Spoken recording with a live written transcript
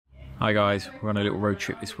Hi guys, we're on a little road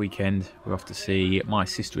trip this weekend. We're off to see my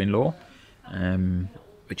sister-in-law,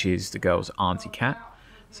 which is the girl's auntie Kat.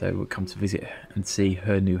 So we'll come to visit and see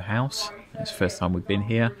her new house. It's the first time we've been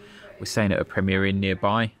here. We're staying at a Premier Inn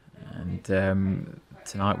nearby, and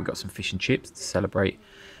tonight we've got some fish and chips to celebrate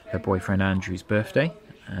her boyfriend Andrew's birthday.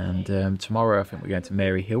 And tomorrow I think we're going to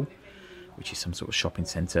Mary Hill, which is some sort of shopping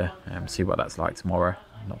centre. See what that's like tomorrow.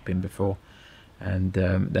 I've not been before. And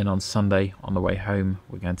then on Sunday, on the way home,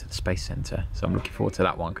 we're going to the Space Centre. So I'm looking forward to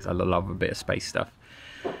that one because I love a bit of space stuff.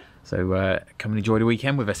 So come and enjoy the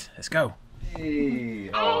weekend with us. Let's go. Hey.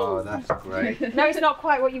 Oh, that's great. No, it's not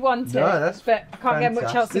quite what you wanted. No, that's but I can't get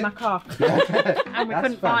much else in my car. And we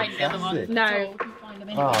couldn't find the other one. No.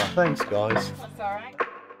 Oh, thanks, guys. That's all right.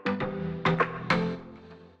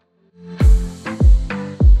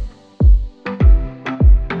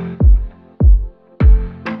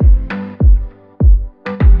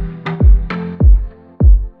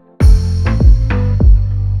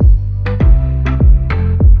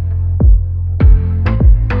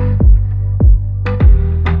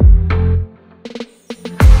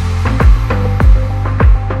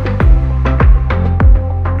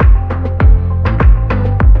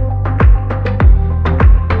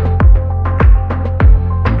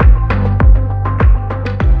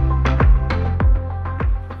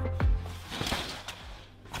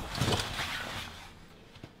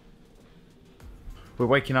 We're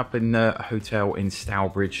waking up in a hotel in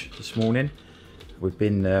Stourbridge this morning. We've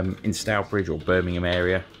been in Stourbridge or Birmingham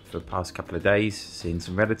area for the past couple of days, seeing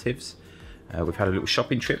some relatives. We've had a little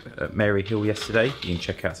shopping trip at Mary Hill yesterday. You can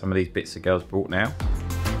check out some of these bits the girls brought now.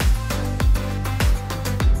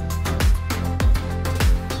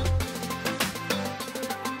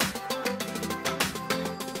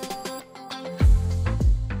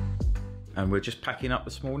 And we're just packing up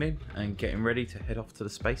this morning and getting ready to head off to the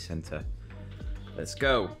Space Centre. Let's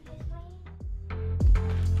go.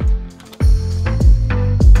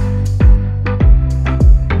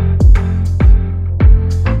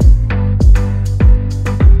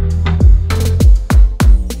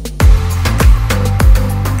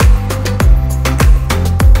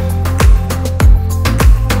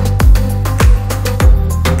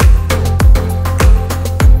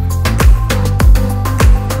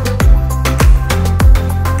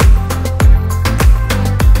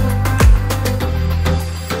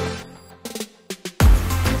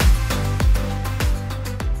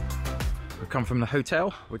 Come from the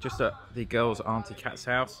hotel. We're just at the girl's auntie Kat's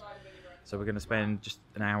house, so we're going to spend just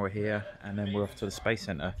an hour here and then we're off to the Space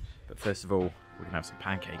Centre. But first of all, we're going to have some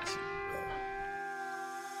pancakes.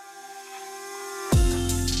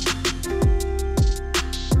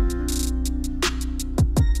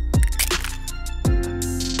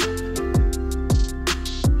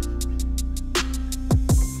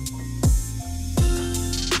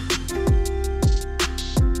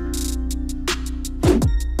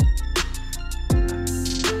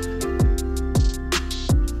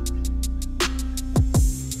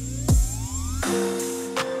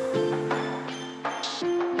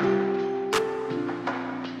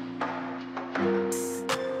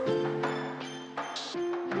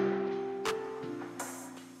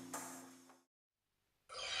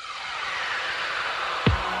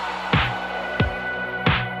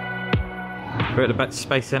 We're at the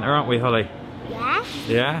Space Centre, aren't we, Holly? Yeah.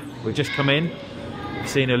 Yeah? We've just come in. We've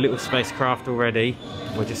seen a little spacecraft already.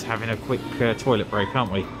 We're just having a quick toilet break,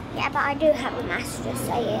 aren't we? Yeah, but I do have a mask just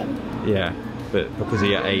saying. Yeah, but because of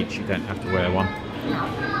your age, you don't have to wear one. No.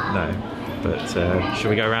 No. But shall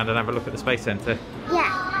we go around and have a look at the Space Centre?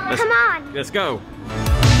 Yeah. Come on. Let's go.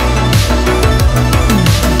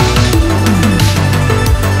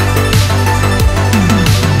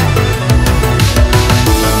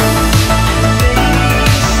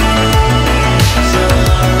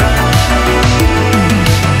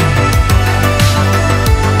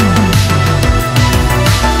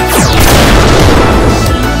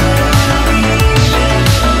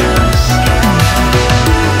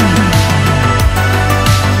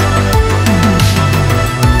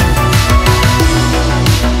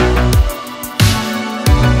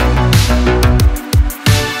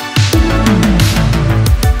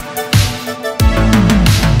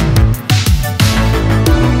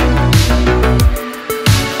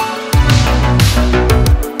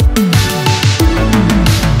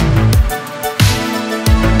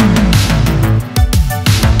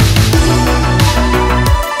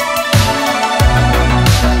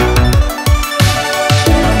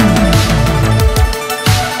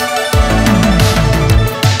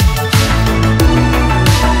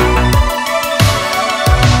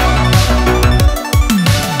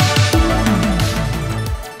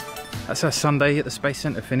 That's our Sunday at the Space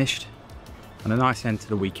Centre finished, and a nice end to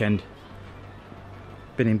the weekend.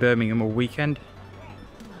 Been in Birmingham all weekend,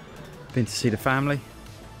 been to see the family.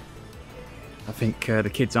 I think the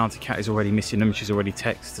kids' Auntie Kat is already missing them. She's already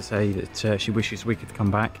texted to say that she wishes we could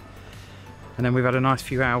come back. And then we've had a nice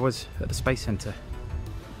few hours at the Space Centre.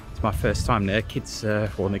 It's my first time there. Kids,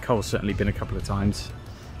 well, Nicole's certainly been a couple of times.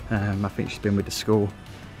 I think she's been with the school.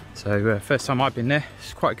 So first time I've been there.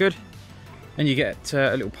 It's quite good. And you get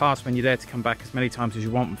a little pass when you're there to come back as many times as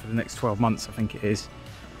you want for the next 12 months, I think it is.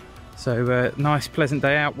 So nice pleasant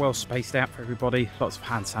day out, well spaced out for everybody. Lots of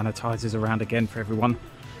hand sanitizers around again for everyone.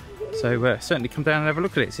 So certainly come down and have a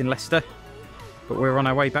look at it. It's in Leicester, but we're on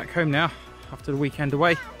our way back home now after the weekend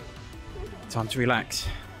away. Time to relax.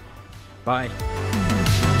 Bye.